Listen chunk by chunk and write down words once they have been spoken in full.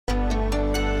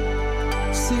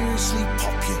seriously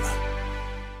popular.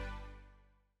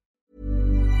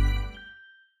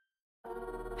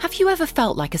 Have you ever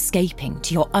felt like escaping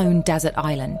to your own desert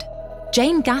island?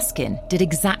 Jane Gaskin did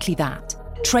exactly that,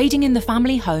 trading in the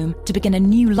family home to begin a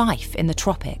new life in the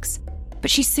tropics. But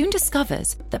she soon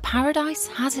discovers that paradise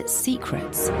has its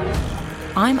secrets.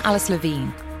 I'm Alice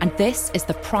Levine, and this is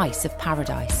The Price of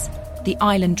Paradise, the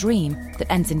island dream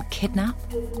that ends in kidnap,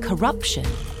 corruption,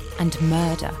 and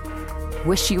murder.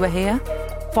 Wish you were here?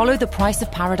 Follow The Price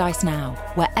of Paradise now,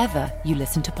 wherever you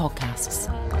listen to podcasts.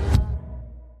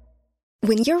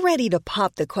 When you're ready to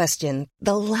pop the question,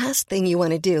 the last thing you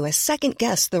want to do is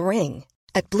second-guess the ring.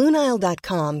 At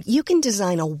BlueNile.com, you can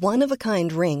design a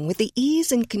one-of-a-kind ring with the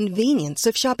ease and convenience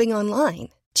of shopping online.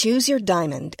 Choose your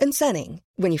diamond and setting.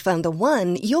 When you find the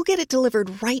one, you'll get it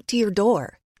delivered right to your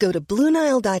door. Go to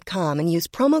BlueNile.com and use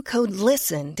promo code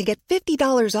LISTEN to get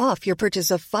 $50 off your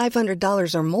purchase of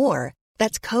 $500 or more.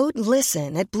 That's code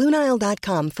LISTEN at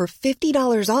BlueNile.com for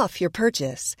 $50 off your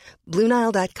purchase.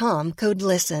 BlueNile.com, code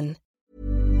LISTEN.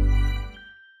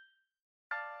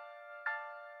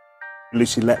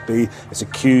 Lucy Letby is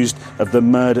accused of the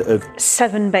murder of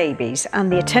 7 babies and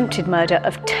the attempted murder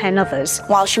of 10 others.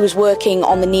 While she was working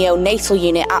on the neonatal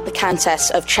unit at the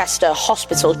Countess of Chester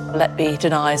Hospital. Letby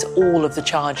denies all of the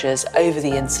charges over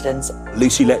the incidents.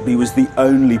 Lucy Letby was the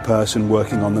only person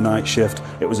working on the night shift.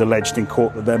 It was alleged in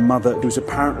court that their mother was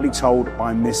apparently told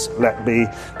by Miss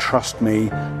Letby, "Trust me,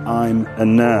 I'm a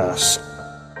nurse."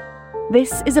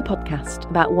 This is a podcast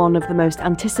about one of the most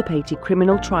anticipated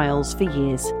criminal trials for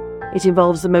years. It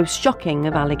involves the most shocking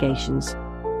of allegations,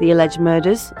 the alleged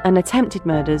murders and attempted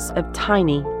murders of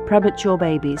tiny, premature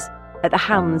babies at the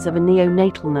hands of a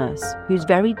neonatal nurse whose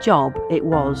very job it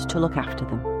was to look after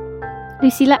them.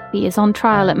 Lucy Letby is on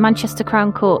trial at Manchester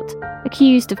Crown Court,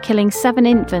 accused of killing 7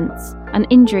 infants and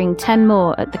injuring 10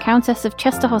 more at the Countess of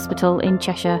Chester Hospital in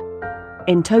Cheshire.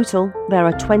 In total, there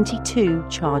are 22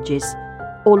 charges,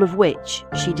 all of which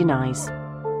she denies.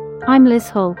 I'm Liz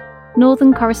Hull,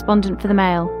 Northern correspondent for the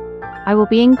Mail. I will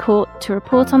be in court to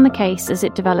report on the case as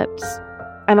it develops.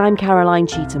 And I'm Caroline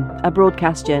Cheetham, a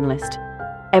broadcast journalist.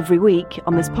 Every week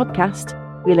on this podcast,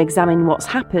 we'll examine what's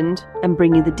happened and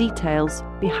bring you the details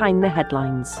behind the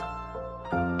headlines.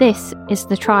 This is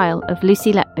the trial of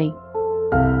Lucy Letby.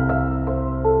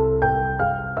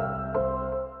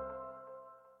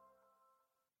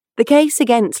 The case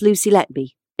against Lucy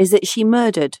Letby is that she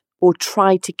murdered or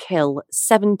tried to kill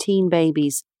 17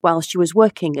 babies while she was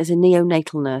working as a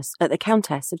neonatal nurse at the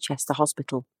Countess of Chester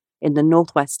Hospital in the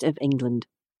northwest of England.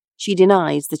 She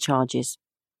denies the charges.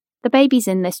 The babies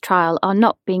in this trial are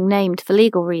not being named for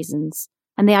legal reasons,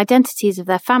 and the identities of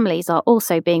their families are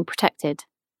also being protected.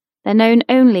 They're known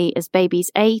only as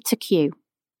babies A to Q.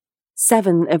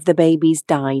 7 of the babies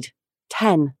died.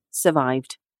 10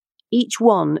 survived. Each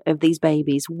one of these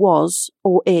babies was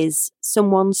or is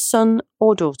someone's son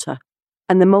or daughter,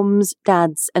 and the mums,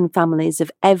 dads and families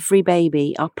of every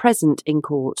baby are present in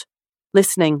court,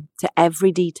 listening to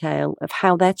every detail of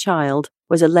how their child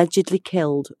was allegedly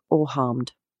killed or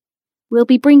harmed. We'll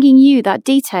be bringing you that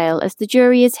detail as the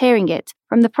jury is hearing it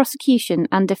from the prosecution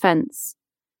and defence.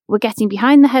 We're getting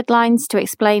behind the headlines to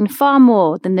explain far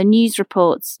more than the news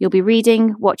reports you'll be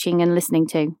reading, watching and listening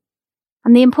to.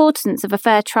 And the importance of a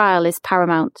fair trial is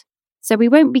paramount, so we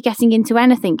won't be getting into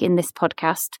anything in this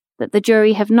podcast that the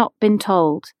jury have not been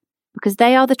told, because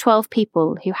they are the 12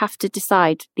 people who have to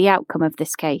decide the outcome of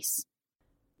this case.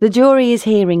 The jury is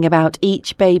hearing about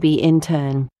each baby in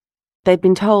turn. They've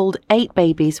been told 8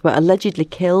 babies were allegedly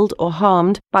killed or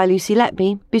harmed by Lucy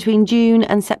Letby between June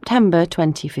and September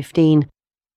 2015.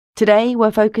 Today we're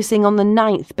focusing on the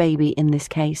 9th baby in this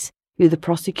case, who the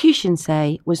prosecution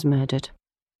say was murdered.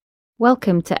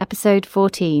 Welcome to episode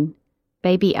 14,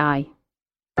 Baby I.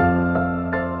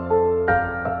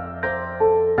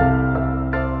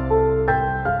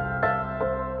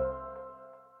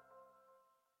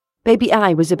 Baby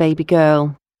I was a baby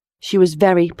girl. She was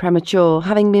very premature,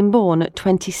 having been born at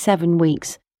 27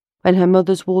 weeks, when her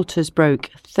mother's waters broke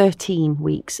 13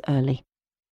 weeks early.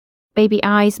 Baby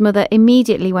I's mother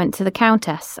immediately went to the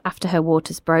Countess after her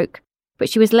waters broke, but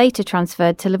she was later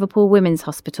transferred to Liverpool Women's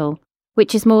Hospital,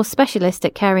 which is more specialist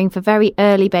at caring for very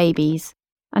early babies,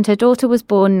 and her daughter was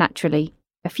born naturally,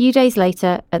 a few days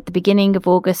later at the beginning of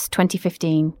August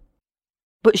 2015.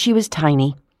 But she was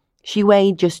tiny. She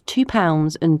weighed just 2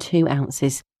 pounds and 2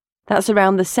 ounces. That's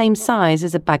around the same size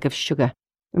as a bag of sugar,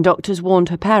 and doctors warned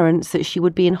her parents that she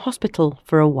would be in hospital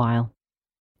for a while.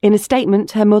 In a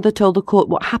statement, her mother told the court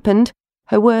what happened.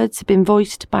 Her words had been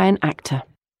voiced by an actor.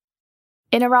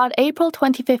 In around April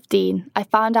 2015, I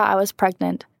found out I was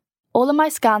pregnant. All of my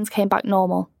scans came back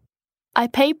normal. I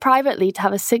paid privately to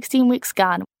have a 16-week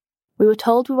scan. We were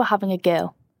told we were having a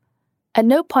girl. At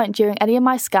no point during any of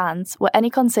my scans were any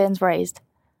concerns raised.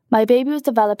 My baby was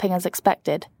developing as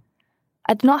expected.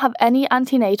 I did not have any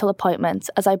antenatal appointments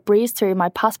as I breezed through my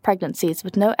past pregnancies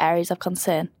with no areas of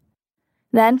concern.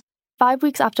 Then, 5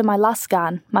 weeks after my last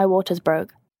scan, my waters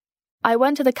broke. I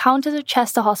went to the Countess of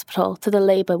Chester Hospital to the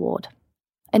labour ward.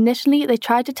 Initially, they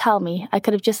tried to tell me I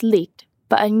could have just leaked,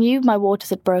 but I knew my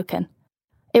waters had broken.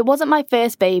 It wasn't my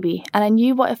first baby, and I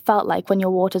knew what it felt like when your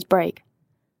waters break.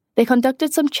 They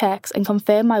conducted some checks and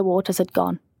confirmed my waters had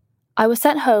gone. I was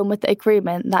sent home with the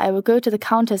agreement that I would go to the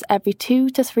Countess every 2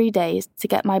 to 3 days to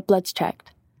get my bloods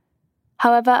checked.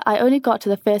 However, I only got to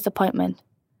the first appointment.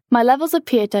 My levels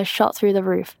appeared to have shot through the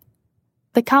roof.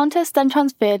 The Countess then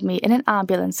transferred me in an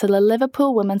ambulance to the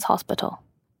Liverpool Women's Hospital.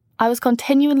 I was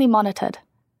continually monitored.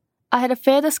 I had a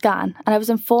further scan and I was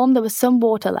informed there was some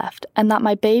water left and that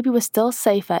my baby was still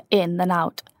safer in than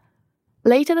out.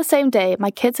 Later the same day,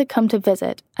 my kids had come to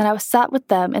visit and I was sat with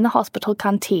them in the hospital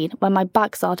canteen when my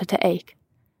back started to ache.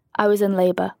 I was in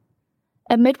labour.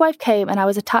 A midwife came and I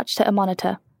was attached to a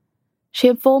monitor. She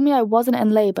informed me I wasn't in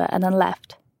labour and then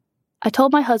left. I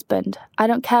told my husband, I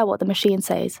don't care what the machine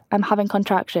says, I'm having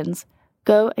contractions.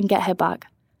 Go and get her back.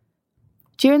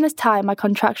 During this time, my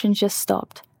contractions just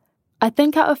stopped. I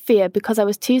think out of fear because I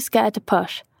was too scared to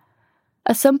push.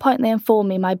 At some point they informed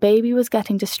me my baby was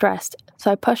getting distressed,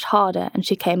 so I pushed harder and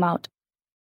she came out.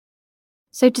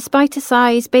 So despite her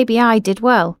size, baby I did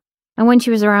well. And when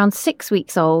she was around 6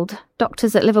 weeks old,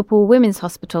 doctors at Liverpool Women's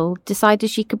Hospital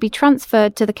decided she could be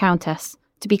transferred to the Countess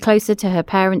to be closer to her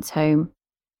parents' home.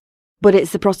 But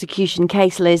it's the prosecution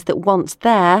case, Liz, that once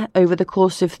there, over the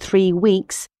course of 3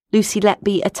 weeks, Lucy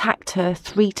Letby attacked her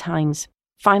 3 times,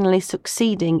 finally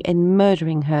succeeding in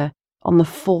murdering her on the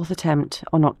 4th attempt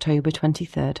on October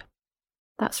 23rd.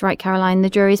 That's right, Caroline.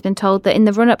 The jury's been told that in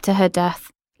the run-up to her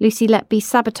death, Lucy Letby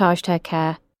sabotaged her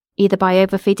care, either by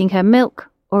overfeeding her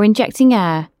milk or injecting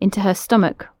air into her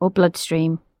stomach or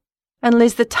bloodstream. And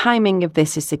Liz, the timing of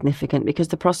this is significant because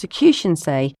the prosecution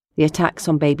say the attacks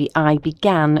on baby I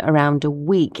began around a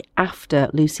week after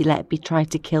Lucy Letby tried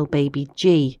to kill baby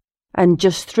G, and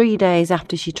just 3 days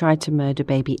after she tried to murder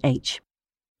baby H.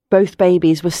 Both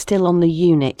babies were still on the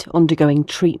unit undergoing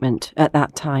treatment at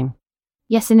that time.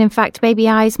 Yes, and in fact, baby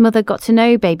I's mother got to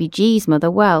know baby G's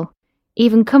mother well,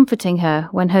 even comforting her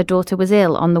when her daughter was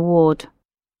ill on the ward.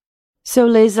 So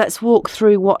Liz, let's walk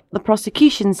through what the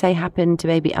prosecution say happened to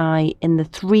baby I in the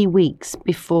 3 weeks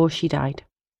before she died.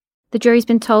 The jury's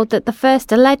been told that the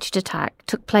first alleged attack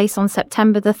took place on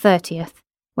September the 30th,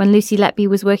 when Lucy Letby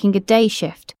was working a day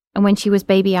shift and when she was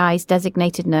baby I's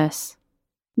designated nurse.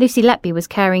 Lucy Letby was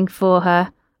caring for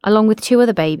her, along with 2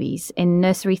 other babies, in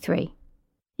nursery 3.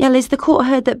 Yeah, Liz, the court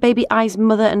heard that baby I's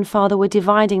mother and father were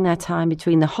dividing their time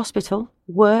between the hospital,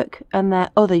 work, and their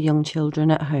other young children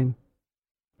at home.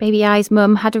 Baby I's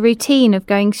mum had a routine of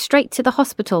going straight to the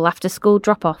hospital after school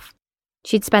drop-off.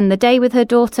 She'd spend the day with her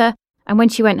daughter, and when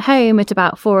she went home at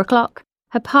about 4 o'clock,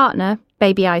 her partner,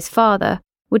 baby I's father,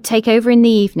 would take over in the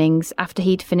evenings after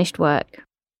he'd finished work.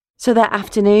 So that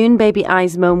afternoon, baby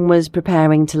I's mum was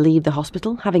preparing to leave the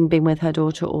hospital, having been with her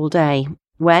daughter all day,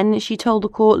 when she told the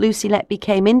court Lucy Letby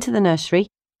came into the nursery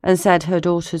and said her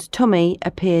daughter's tummy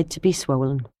appeared to be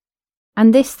swollen.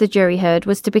 And this, the jury heard,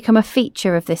 was to become a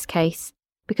feature of this case,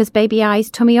 because baby I's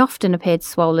tummy often appeared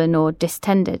swollen or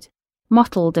distended,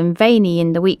 mottled and veiny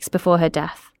in the weeks before her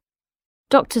death.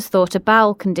 Doctors thought a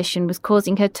bowel condition was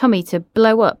causing her tummy to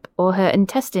blow up or her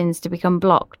intestines to become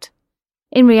blocked.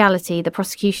 In reality, the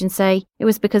prosecution say it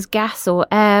was because gas or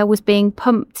air was being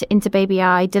pumped into baby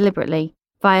I deliberately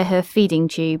via her feeding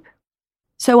tube.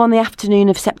 So on the afternoon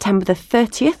of September the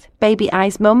 30th, baby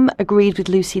I's mum agreed with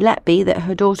Lucy Letby that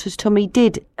her daughter's tummy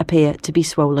did appear to be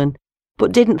swollen,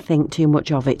 but didn't think too much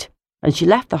of it, and she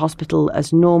left the hospital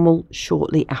as normal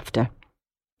shortly after.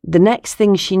 The next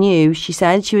thing she knew, she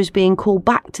said she was being called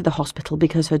back to the hospital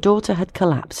because her daughter had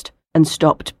collapsed and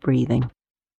stopped breathing.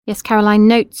 Yes, Caroline,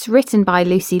 notes written by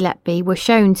Lucy Letby were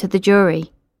shown to the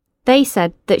jury. They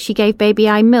said that she gave baby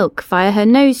I milk via her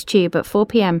nose tube at 4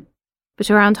 p.m, but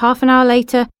around half an hour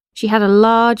later, she had a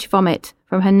large vomit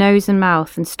from her nose and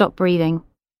mouth and stopped breathing.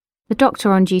 The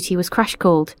doctor on duty was crash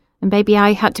called, and baby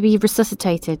I had to be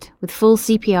resuscitated with full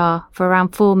CPR for around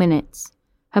 4 minutes.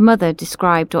 Her mother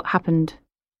described what happened.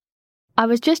 I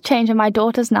was just changing my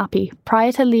daughter's nappy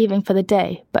prior to leaving for the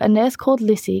day, but a nurse called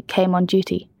Lucy came on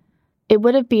duty. It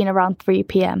would have been around 3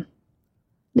 p.m.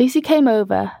 Lucy came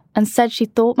over and said she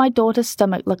thought my daughter's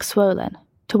stomach looked swollen,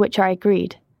 to which I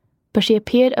agreed, but she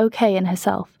appeared okay in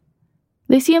herself.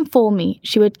 Lucy informed me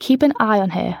she would keep an eye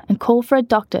on her and call for a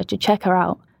doctor to check her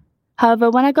out.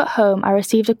 However, when I got home, I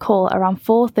received a call around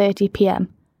 4:30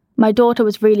 p.m. My daughter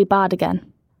was really bad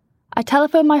again. I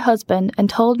telephoned my husband and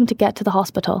told him to get to the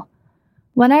hospital.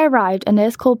 When I arrived, a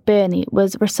nurse called Bernie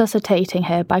was resuscitating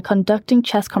her by conducting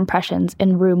chest compressions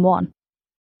in room 1.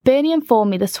 Bernie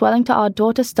informed me the swelling to our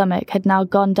daughter's stomach had now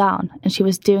gone down and she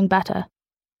was doing better.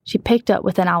 She picked up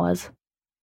within hours.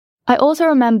 I also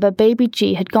remember baby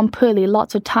G had gone poorly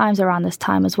lots of times around this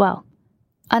time as well,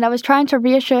 and I was trying to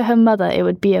reassure her mother it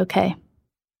would be okay.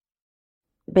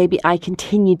 Baby I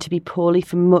continued to be poorly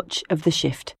for much of the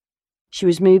shift. She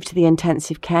was moved to the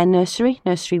intensive care nursery,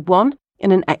 nursery 1,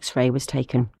 and an x-ray was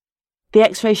taken. The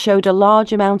x-ray showed a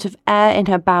large amount of air in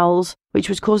her bowels, which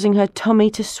was causing her tummy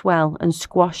to swell and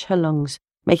squash her lungs,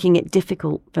 making it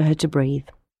difficult for her to breathe.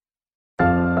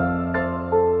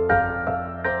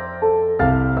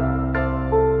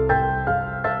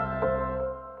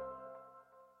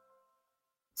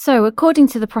 So, according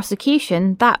to the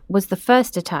prosecution, that was the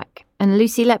first attack, and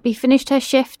Lucy Letby finished her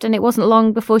shift, and it wasn't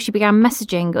long before she began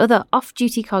messaging other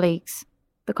off-duty colleagues.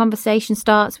 The conversation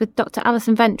starts with Dr.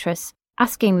 Alison Ventris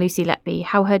asking Lucy Letby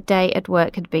how her day at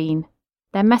work had been.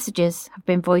 Their messages have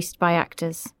been voiced by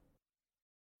actors.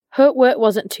 Hope work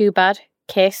wasn't too bad.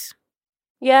 Kiss.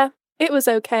 Yeah, it was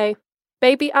okay.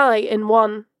 Baby I in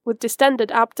 1, with distended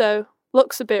abdo,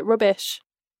 looks a bit rubbish.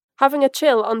 Having a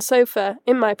chill on sofa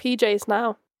in my PJs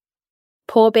now.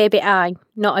 Poor baby I,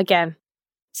 not again.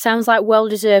 Sounds like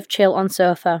well-deserved chill on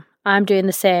sofa. I'm doing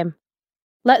the same.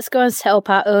 Let's go and set up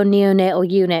our own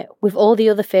neonatal unit with all the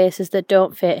other faces that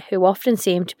don't fit who often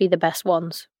seem to be the best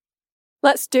ones.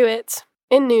 Let's do it.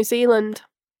 In New Zealand.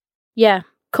 Yeah,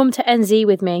 come to NZ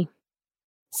with me.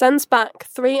 Sends back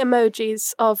 3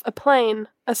 emojis of a plane,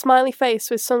 a smiley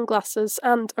face with sunglasses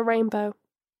and a rainbow.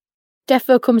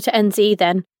 Defo come to NZ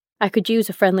then. I could use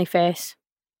a friendly face.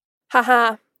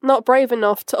 Haha, not brave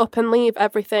enough to up and leave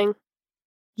everything.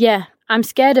 Yeah, I'm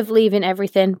scared of leaving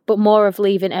everything, but more of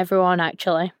leaving everyone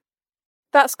actually.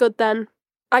 That's good then.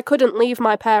 I couldn't leave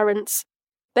my parents.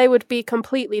 They would be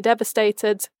completely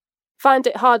devastated. Find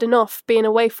it hard enough being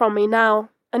away from me now,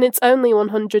 and it's only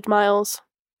 100 miles.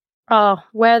 Oh,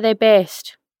 where are they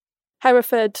based?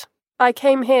 Hereford. I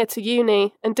came here to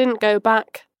uni and didn't go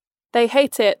back. They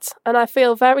hate it, and I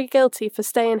feel very guilty for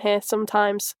staying here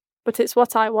sometimes, but it's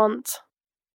what I want.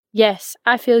 Yes,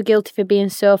 I feel guilty for being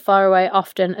so far away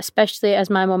often, especially as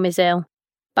my mum is ill.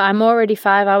 But I'm already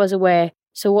 5 hours away,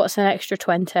 so what's an extra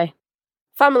 20?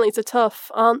 Families are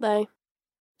tough, aren't they?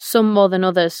 Some more than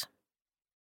others.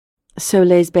 So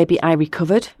Liz, baby I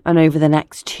recovered, and over the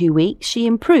next 2 weeks she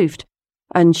improved,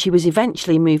 and she was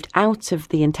eventually moved out of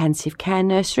the intensive care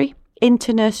nursery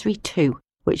into nursery 2,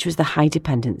 which was the high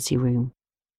dependency room.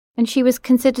 And she was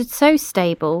considered so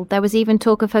stable, there was even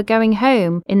talk of her going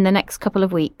home in the next couple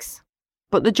of weeks.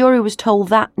 But the jury was told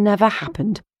that never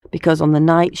happened, because on the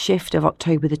night shift of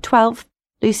October the 12th,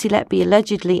 Lucy Letby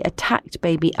allegedly attacked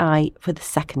baby I for the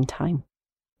second time.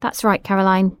 That's right,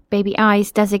 Caroline. Baby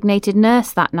I's designated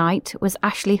nurse that night was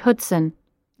Ashley Hudson.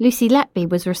 Lucy Letby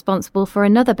was responsible for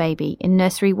another baby in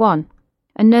nursery 1.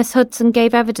 And Nurse Hudson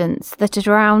gave evidence that at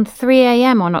around 3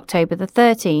 a.m. on October the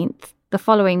 13th, the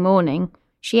following morning,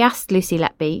 she asked Lucy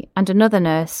Letby and another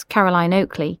nurse, Caroline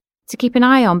Oakley, to keep an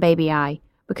eye on baby I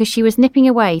because she was nipping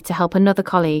away to help another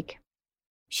colleague.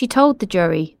 She told the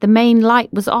jury the main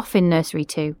light was off in nursery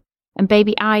 2 and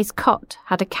baby I's cot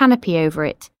had a canopy over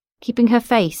it, keeping her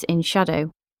face in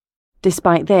shadow.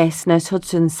 Despite this, Nurse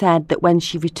Hudson said that when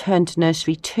she returned to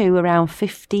nursery 2 around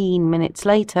 15 minutes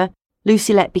later,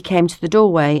 Lucy Letby came to the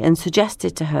doorway and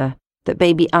suggested to her that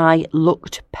baby I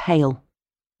looked pale.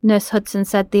 Nurse Hudson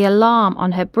said the alarm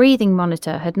on her breathing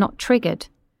monitor had not triggered,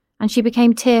 and she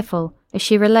became tearful as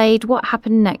she relayed what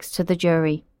happened next to the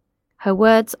jury. Her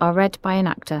words are read by an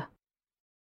actor.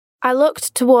 I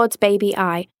looked towards baby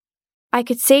I. I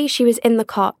could see she was in the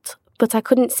cot, but I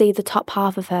couldn't see the top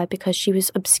half of her because she was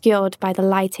obscured by the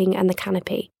lighting and the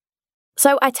canopy.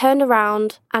 So I turned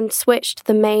around and switched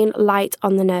the main light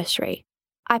on the nursery.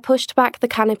 I pushed back the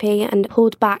canopy and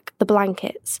pulled back the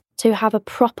blankets to have a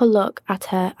proper look at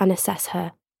her and assess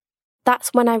her. That's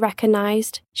when I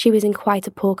recognised she was in quite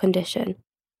a poor condition.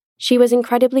 She was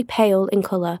incredibly pale in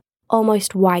colour,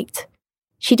 almost white.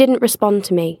 She didn't respond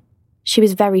to me. She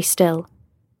was very still.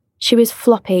 She was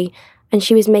floppy and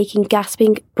she was making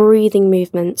gasping, breathing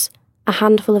movements a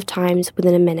handful of times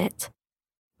within a minute.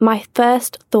 My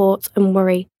first thought and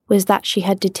worry was that she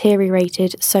had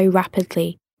deteriorated so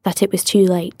rapidly that it was too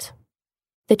late.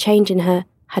 The change in her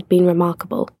had been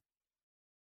remarkable.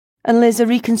 And Liz, a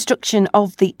reconstruction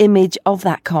of the image of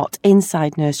that cot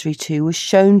inside nursery 2 was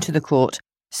shown to the court,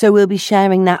 so we'll be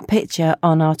sharing that picture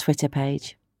on our Twitter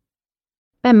page.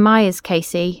 Ben Myers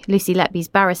Casey, Lucy Letby's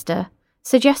barrister,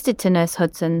 suggested to Nurse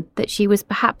Hudson that she was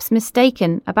perhaps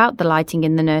mistaken about the lighting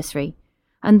in the nursery,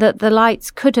 and that the lights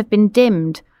could have been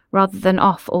dimmed rather than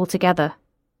off altogether.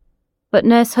 But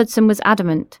Nurse Hudson was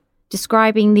adamant,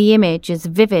 describing the image as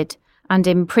vivid and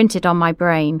imprinted on my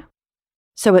brain.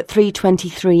 So at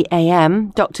 3:23 a.m,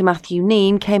 Dr. Matthew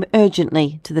Neame came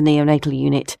urgently to the neonatal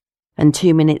unit, and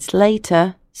 2 minutes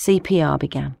later, CPR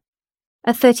began.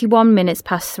 At 31 minutes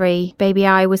past 3, baby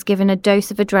I was given a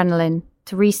dose of adrenaline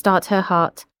to restart her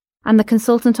heart, and the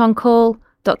consultant on call,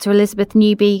 Dr. Elizabeth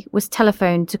Newby, was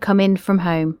telephoned to come in from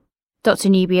home. Dr.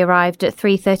 Newby arrived at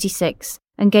 3:36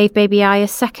 and gave baby I a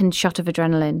second shot of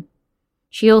adrenaline.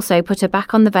 She also put her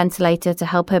back on the ventilator to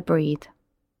help her breathe.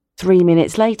 3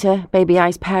 minutes later, baby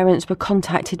I's parents were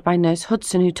contacted by Nurse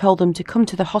Hudson, who told them to come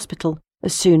to the hospital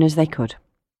as soon as they could.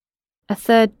 A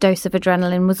third dose of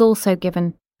adrenaline was also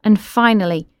given, and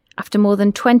finally, after more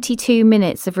than 22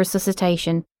 minutes of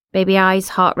resuscitation, baby I's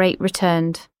heart rate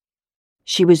returned.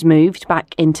 She was moved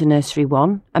back into Nursery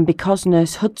 1, and because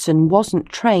Nurse Hudson wasn't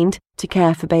trained to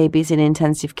care for babies in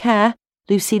intensive care,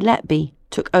 Lucy Letby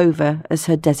took over as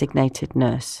her designated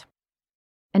nurse.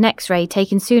 An X-ray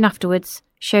taken soon afterwards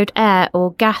showed air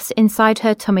or gas inside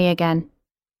her tummy again.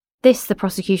 This, the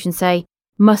prosecution say,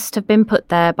 must have been put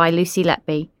there by Lucy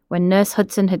Letby when Nurse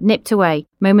Hudson had nipped away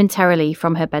momentarily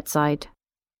from her bedside.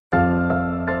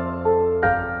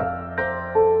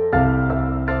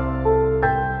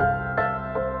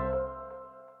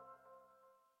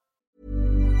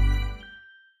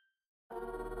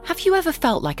 Have you ever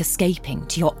felt like escaping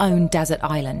to your own desert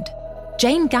island?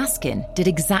 Jane Gaskin did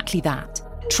exactly that,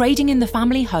 trading in the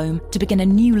family home to begin a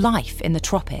new life in the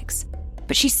tropics.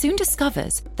 But she soon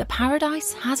discovers that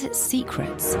paradise has its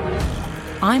secrets.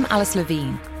 I'm Alice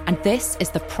Levine, and this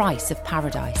is The Price of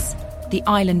Paradise, the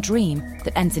island dream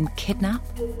that ends in kidnap,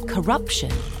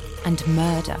 corruption, and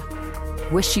murder.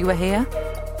 Wish you were here?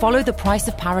 Follow The Price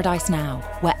of Paradise now,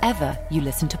 wherever you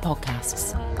listen to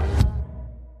podcasts.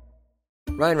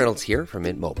 Ryan Reynolds here from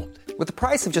Mint Mobile. With the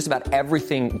price of just about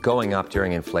everything going up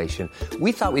during inflation,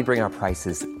 we thought we'd bring our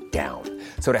prices down.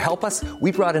 So to help us,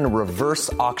 we brought in a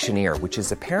reverse auctioneer, which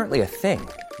is apparently a thing.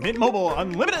 Mint Mobile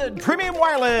Unlimited Premium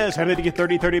Wireless. How to get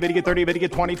 30, 30, bit to get 30, bit to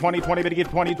get 20, 20, 20, bit to get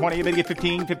 20, 20, bit to get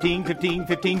 15, 15, 15,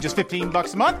 15, just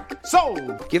 $15 a month?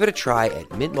 Sold! Give it a try at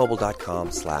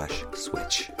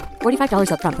mintmobile.com/switch.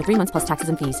 $45 up front for 3 months plus taxes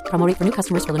and fees. Promo rate for new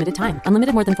customers for limited time.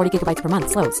 Unlimited more than 40 gigabytes per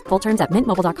month. Slows full terms at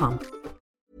mintmobile.com.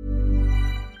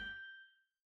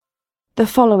 The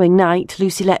following night,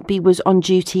 Lucy Letby was on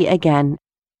duty again,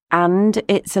 and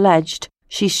it's alleged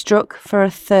she struck for a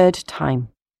third time.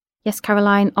 Yes,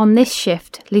 Caroline, on this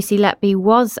shift, Lucy Letby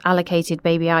was allocated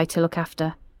baby I to look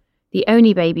after, the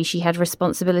only baby she had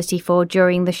responsibility for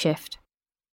during the shift.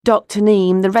 Dr.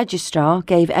 Neame, the registrar,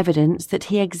 gave evidence that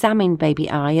he examined baby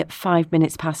I at 5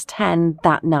 minutes past 10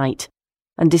 that night,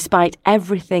 and despite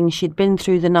everything she'd been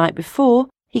through the night before,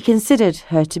 he considered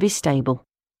her to be stable.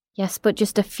 Yes, but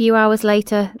just a few hours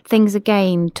later, things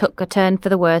again took a turn for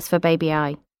the worse for baby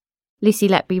I. Lucy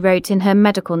Letby wrote in her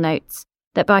medical notes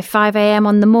that by 5 a.m.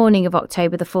 on the morning of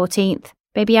October the 14th,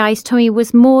 baby I's tummy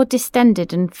was more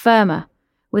distended and firmer,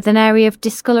 with an area of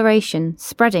discoloration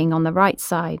spreading on the right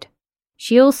side.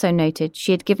 She also noted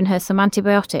she had given her some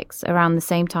antibiotics around the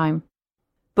same time.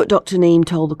 But Dr. Neame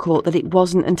told the court that it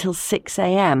wasn't until 6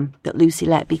 a.m. that Lucy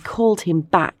Letby called him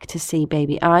back to see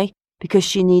baby I because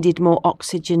she needed more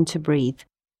oxygen to breathe.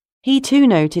 He too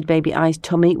noted baby I's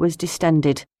tummy was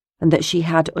distended and that she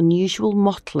had unusual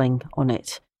mottling on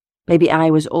it. Baby I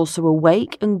was also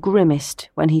awake and grimaced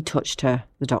when he touched her,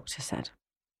 the doctor said.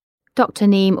 Dr.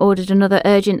 Neame ordered another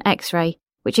urgent X-ray,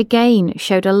 which again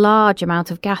showed a large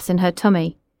amount of gas in her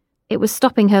tummy. It was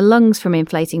stopping her lungs from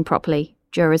inflating properly,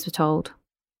 jurors were told.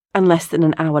 And less than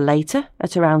an hour later,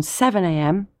 at around 7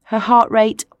 a.m, her heart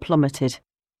rate plummeted.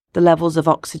 The levels of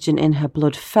oxygen in her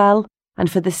blood fell, and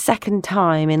for the second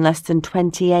time in less than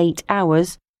 28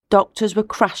 hours, doctors were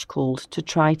crash-called to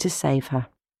try to save her.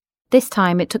 This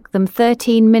time it took them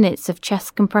 13 minutes of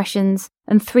chest compressions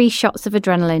and 3 shots of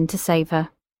adrenaline to save her.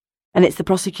 And it's the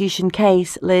prosecution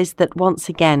case, Liz, that once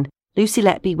again, Lucy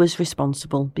Letby was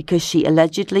responsible because she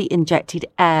allegedly injected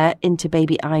air into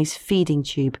baby I's feeding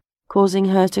tube, causing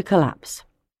her to collapse.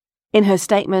 In her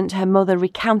statement, her mother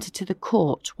recounted to the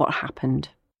court what happened.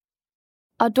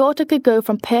 Our daughter could go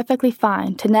from perfectly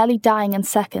fine to nearly dying in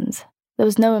seconds. There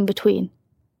was no in between.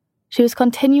 She was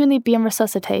continually being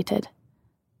resuscitated.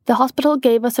 The hospital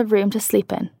gave us a room to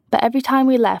sleep in, but every time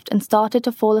we left and started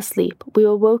to fall asleep, we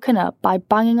were woken up by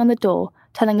banging on the door,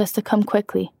 telling us to come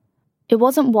quickly. It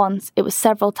wasn't once, it was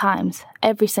several times,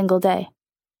 every single day.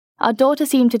 Our daughter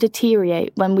seemed to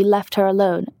deteriorate when we left her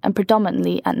alone, and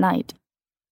predominantly at night.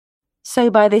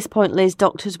 So by this point, Liz,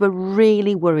 doctors were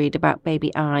really worried about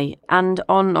baby I, and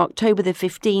on October the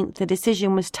 15th, the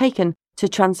decision was taken to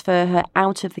transfer her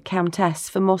out of the Countess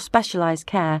for more specialised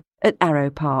care at Arrow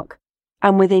Park.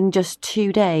 And within just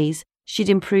 2 days, she'd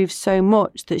improved so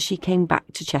much that she came back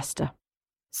to Chester.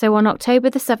 So on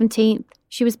October the 17th,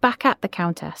 she was back at the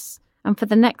Countess, and for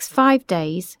the next 5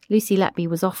 days, Lucy Letby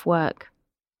was off work.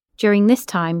 During this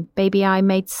time, baby I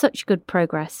made such good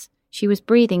progress, she was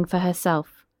breathing for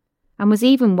herself, and was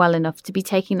even well enough to be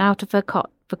taken out of her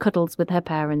cot for cuddles with her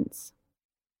parents.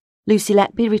 Lucy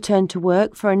Letby returned to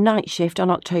work for a night shift on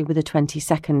October the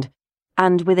 22nd,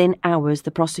 and within hours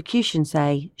the prosecution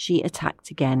say she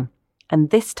attacked again. And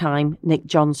this time, Nick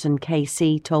Johnson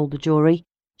KC told the jury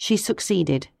she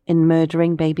succeeded in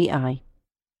murdering baby I.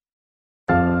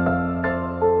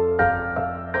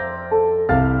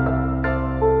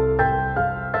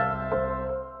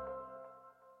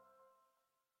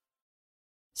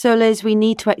 So Liz, we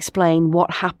need to explain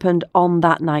what happened on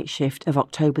that night shift of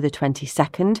October the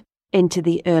 22nd into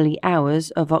the early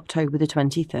hours of October the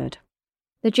 23rd.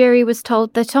 The jury was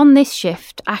told that on this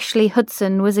shift, Ashley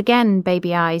Hudson was again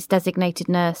baby I's designated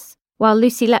nurse, while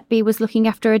Lucy Letby was looking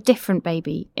after a different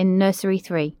baby in nursery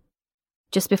 3.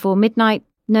 Just before midnight,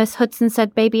 Nurse Hudson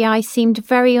said baby I seemed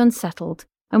very unsettled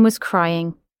and was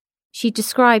crying. She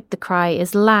described the cry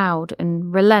as loud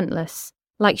and relentless,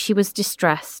 like she was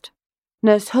distressed.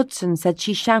 Nurse Hudson said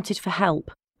she shouted for help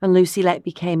and Lucy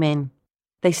Letby came in.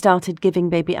 They started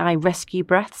giving baby I rescue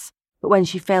breaths, but when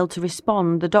she failed to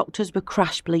respond, the doctors were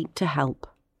crash bleeped to help.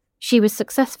 She was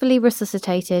successfully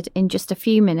resuscitated in just a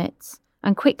few minutes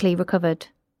and quickly recovered.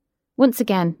 Once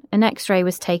again, an X-ray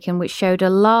was taken which showed a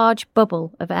large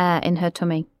bubble of air in her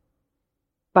tummy.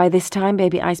 By this time,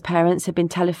 baby I's parents had been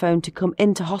telephoned to come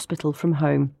into hospital from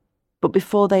home. But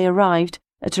before they arrived,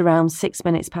 at around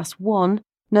 1:06,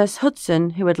 Nurse Hudson,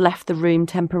 who had left the room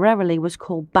temporarily, was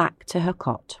called back to her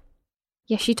cot.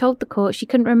 Yes, she told the court she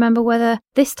couldn't remember whether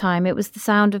this time it was the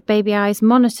sound of baby I's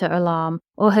monitor alarm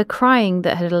or her crying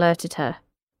that had alerted her.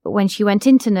 But when she went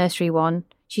into nursery 1,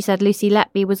 she said Lucy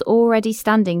Letby was already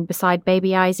standing beside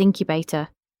baby I's incubator.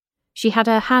 She had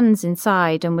her hands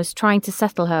inside and was trying to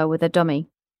settle her with a dummy.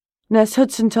 Nurse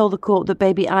Hudson told the court that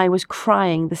baby I was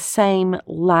crying the same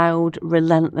loud,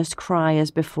 relentless cry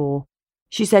as before.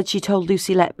 She said she told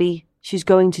Lucy Letby she's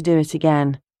going to do it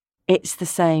again. It's the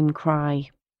same cry.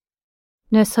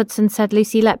 Nurse Hudson said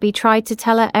Lucy Letby tried to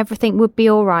tell her everything would be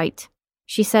all right.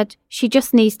 She said she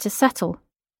just needs to settle.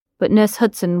 But Nurse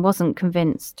Hudson wasn't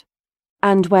convinced.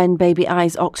 And when baby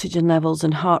I's oxygen levels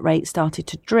and heart rate started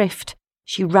to drift,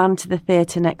 she ran to the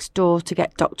theatre next door to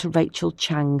get Dr. Rachel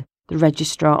Chang, the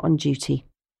registrar on duty.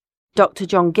 Dr.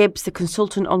 John Gibbs, the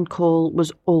consultant on call,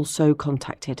 was also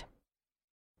contacted.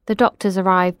 The doctors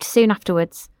arrived soon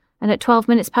afterwards, and at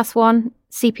 1:12,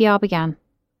 CPR began.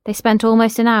 They spent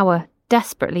almost an hour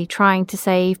desperately trying to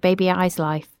save baby I's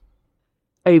life.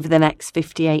 Over the next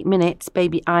 58 minutes,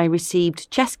 baby I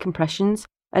received chest compressions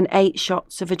and 8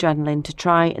 shots of adrenaline to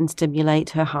try and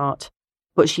stimulate her heart,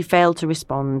 but she failed to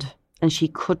respond, and she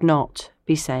could not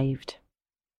be saved.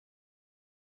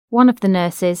 One of the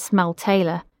nurses, Mel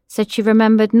Taylor, said she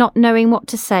remembered not knowing what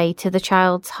to say to the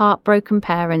child's heartbroken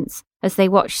parents as they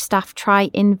watched staff try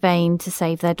in vain to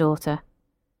save their daughter.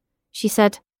 She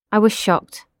said, "I was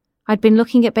shocked. I'd been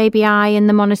looking at baby I in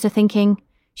the monitor thinking,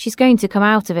 she's going to come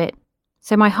out of it,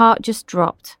 so my heart just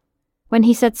dropped. When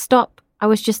he said stop, I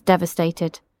was just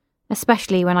devastated,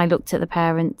 especially when I looked at the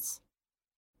parents."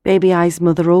 Baby I's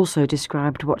mother also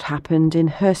described what happened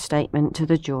in her statement to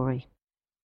the jury.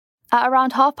 At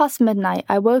around midnight,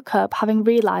 I woke up having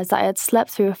realised that I had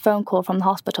slept through a phone call from the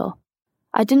hospital.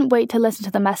 I didn't wait to listen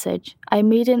to the message. I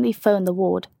immediately phoned the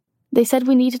ward. They said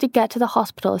we needed to get to the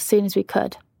hospital as soon as we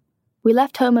could. We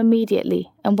left home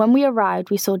immediately, and when we arrived,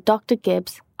 we saw Dr.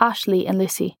 Gibbs, Ashley and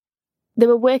Lucy. They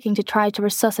were working to try to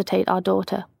resuscitate our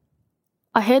daughter.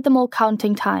 I heard them all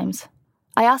counting times.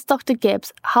 I asked Dr.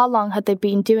 Gibbs how long had they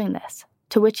been doing this,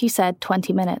 to which he said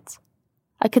 20 minutes.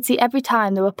 I could see every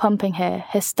time they were pumping her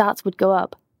stats would go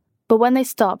up, but when they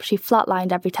stopped, she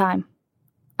flatlined every time.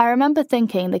 I remember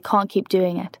thinking they can't keep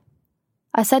doing it.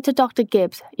 I said to Dr.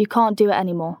 Gibbs, "You can't do it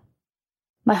anymore."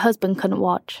 My husband couldn't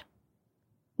watch.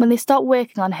 When they stopped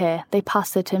working on her, they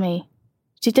passed her to me.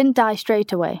 She didn't die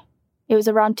straight away. It was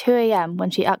around 2 a.m. when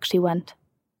she actually went.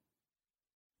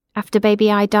 After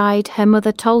baby I died, her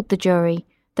mother told the jury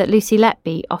that Lucy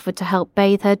Letby offered to help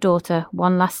bathe her daughter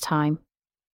one last time.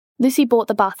 Lucy brought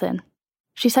the bath in.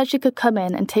 She said she could come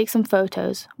in and take some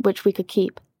photos, which we could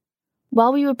keep.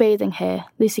 While we were bathing her,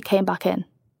 Lucy came back in.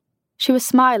 She was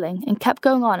smiling and kept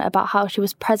going on about how she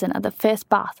was present at the first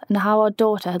bath and how our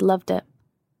daughter had loved it.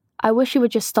 I wish she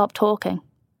would just stop talking.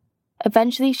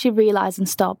 Eventually she realised and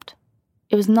stopped.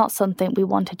 It was not something we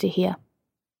wanted to hear.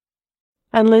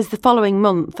 And Liz, the following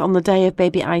month, on the day of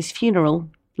baby I's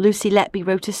funeral, Lucy Letby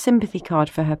wrote a sympathy card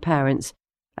for her parents.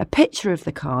 A picture of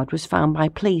the card was found by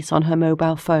police on her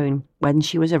mobile phone when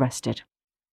she was arrested.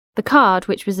 The card,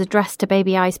 which was addressed to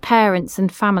baby I's parents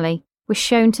and family, was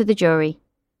shown to the jury.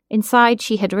 Inside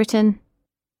she had written,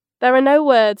 "There are no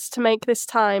words to make this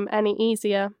time any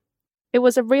easier. It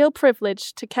was a real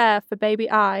privilege to care for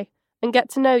baby I and get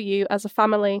to know you as a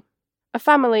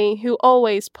family who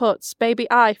always puts baby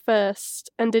I first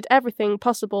and did everything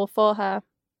possible for her.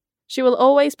 She will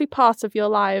always be part of your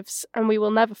lives and we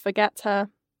will never forget her.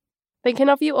 Thinking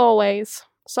of you always.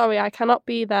 Sorry I cannot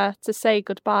be there to say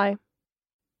goodbye."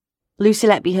 Lucy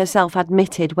Letby herself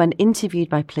admitted when interviewed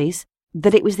by police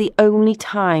that it was the only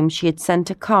time she had sent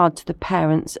a card to the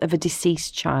parents of a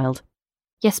deceased child.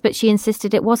 Yes, but she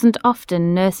insisted it wasn't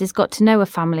often nurses got to know a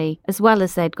family as well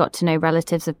as they'd got to know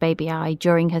relatives of baby I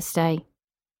during her stay.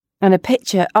 And a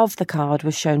picture of the card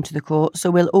was shown to the court,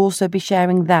 so we'll also be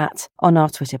sharing that on our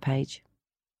Twitter page.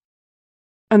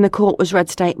 And the court was read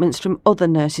statements from other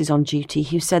nurses on duty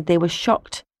who said they were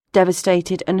shocked,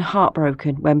 devastated and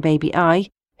heartbroken when baby I,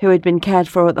 who had been cared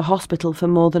for at the hospital for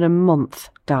more than a month,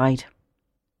 died.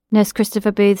 Nurse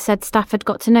Christopher Booth said staff had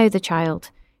got to know the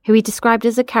child, who he described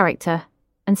as a character,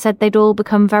 and said they'd all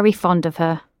become very fond of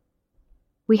her.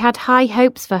 "We had high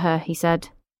hopes for her," he said.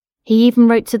 He even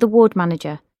wrote to the ward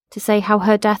manager to say how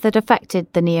her death had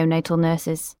affected the neonatal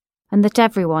nurses, and that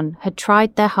everyone had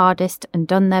tried their hardest and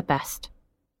done their best.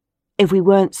 "If we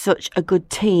weren't such a good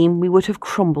team, we would have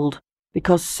crumbled,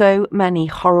 because so many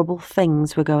horrible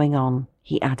things were going on,"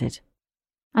 he added.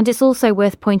 And it's also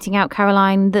worth pointing out,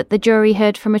 Caroline, that the jury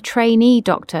heard from a trainee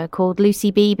doctor called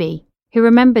Lucy Beebe, who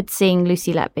remembered seeing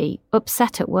Lucy Letby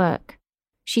upset at work.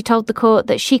 She told the court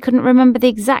that she couldn't remember the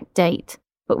exact date,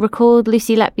 but recalled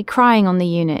Lucy Letby crying on the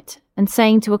unit and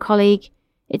saying to a colleague,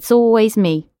 "It's always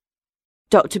me."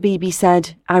 Dr. Beebe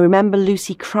said, "I remember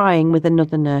Lucy crying with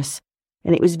another nurse,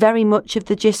 and it was very much of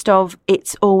the gist of,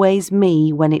 it's always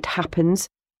me when it happens,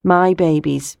 my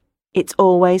babies. It's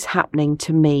always happening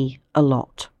to me a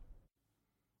lot."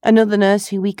 Another nurse,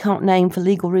 who we can't name for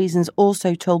legal reasons,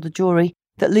 also told the jury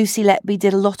that Lucy Letby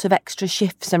did a lot of extra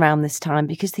shifts around this time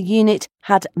because the unit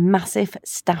had massive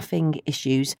staffing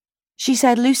issues. She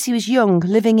said Lucy was young,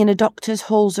 living in a doctor's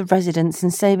halls of residence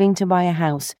and saving to buy a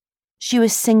house. She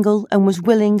was single and was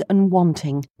willing and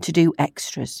wanting to do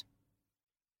extras.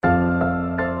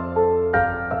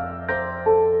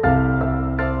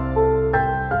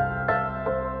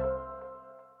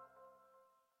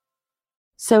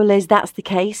 So, Liz, that's the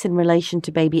case in relation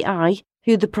to baby I,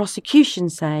 who the prosecution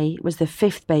say was the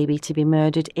fifth baby to be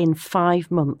murdered in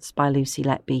 5 months by Lucy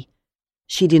Letby.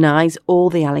 She denies all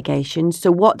the allegations,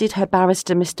 so what did her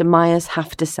barrister, Mr. Myers,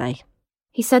 have to say?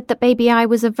 He said that baby I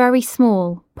was a very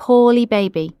small, poorly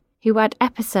baby who had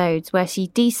episodes where she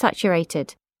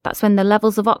desaturated. That's when the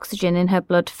levels of oxygen in her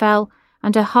blood fell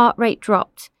and her heart rate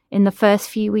dropped in the first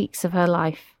few weeks of her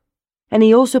life. And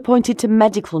he also pointed to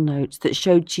medical notes that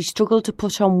showed she struggled to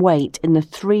put on weight in the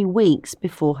 3 weeks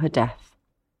before her death.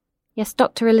 Yes,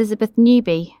 Dr. Elizabeth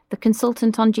Newby, the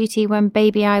consultant on duty when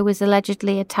baby I was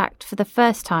allegedly attacked for the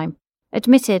first time,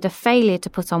 admitted a failure to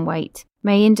put on weight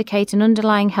may indicate an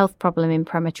underlying health problem in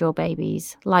premature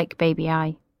babies, like baby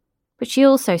I. But she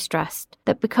also stressed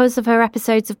that because of her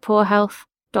episodes of poor health,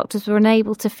 doctors were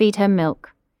unable to feed her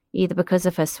milk, either because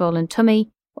of her swollen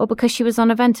tummy or because she was on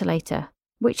a ventilator,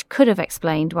 which could have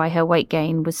explained why her weight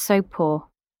gain was so poor.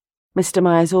 Mr.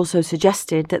 Myers also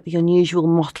suggested that the unusual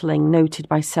mottling noted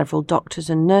by several doctors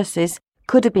and nurses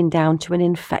could have been down to an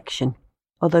infection,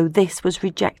 although this was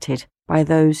rejected by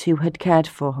those who had cared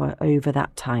for her over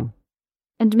that time.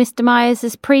 And Mr. Myers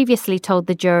has previously told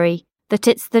the jury that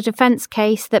it's the defence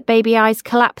case that baby I's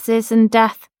collapses and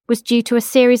death was due to a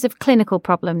series of clinical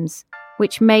problems,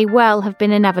 which may well have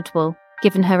been inevitable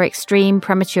given her extreme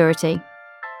prematurity.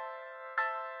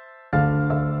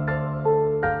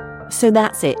 So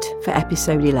that's it for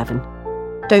episode 11.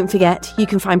 Don't forget, you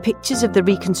can find pictures of the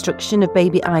reconstruction of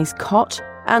baby I's cot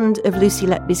and of Lucy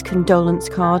Letby's condolence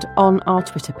card on our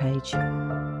Twitter page.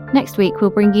 Next week we'll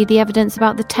bring you the evidence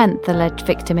about the 10th alleged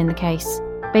victim in the case,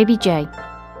 baby J.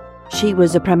 She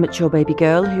was a premature baby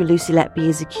girl who Lucy Letby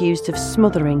is accused of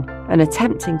smothering and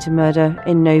attempting to murder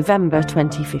in November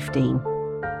 2015.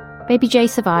 Baby J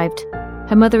survived.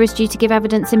 Her mother is due to give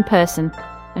evidence in person,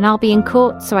 and I'll be in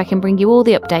court so I can bring you all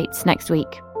the updates next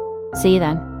week. See you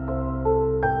then.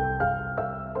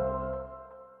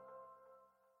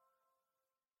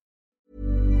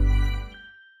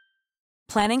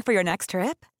 Planning for your next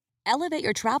trip? Elevate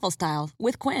your travel style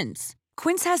with Quince.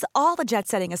 Quince has all the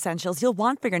jet-setting essentials you'll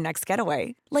want for your next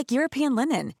getaway, like European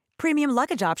linen, premium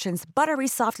luggage options, buttery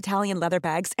soft Italian leather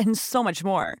bags, and so much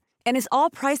more. And is all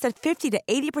priced at 50 to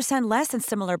 80% less than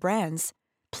similar brands.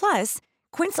 Plus,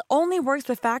 Quince only works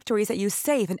with factories that use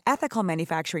safe and ethical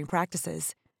manufacturing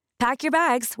practices. Pack your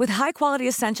bags with high-quality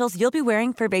essentials you'll be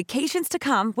wearing for vacations to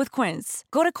come with Quince.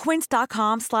 Go to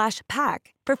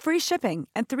quince.com/pack for free shipping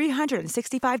and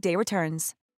 365-day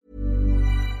returns.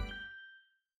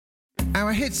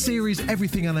 Our hit series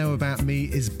Everything I Know About Me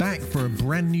is back for a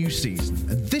brand new season.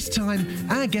 And this time,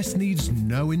 our guest needs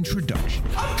no introduction.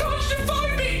 Of course you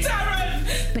find me,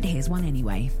 Darren! But here's one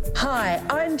anyway. Hi,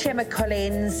 I'm Gemma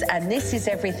Collins, and this is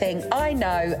Everything I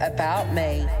Know About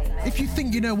Me. If you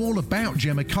think you know all about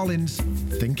Gemma Collins,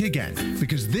 think again,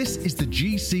 because this is the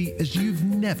GC as you've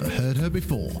never heard her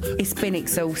before. It's been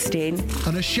exhausting.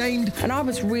 Unashamed. And I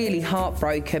was really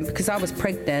heartbroken because I was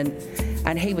pregnant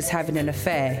and he was having an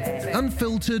affair.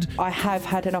 Unfiltered. I have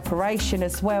had an operation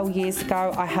as well years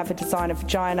ago. I have a designer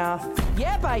vagina.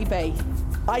 Yeah, baby.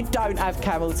 I don't have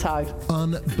camel toe.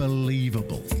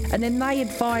 Unbelievable. And then they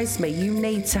advised me, you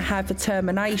need to have a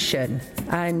termination.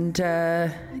 And,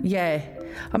 yeah,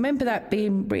 I remember that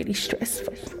being really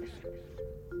stressful.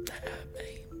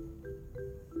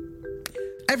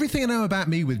 Everything I Know About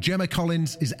Me with Gemma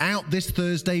Collins is out this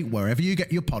Thursday wherever you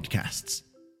get your podcasts.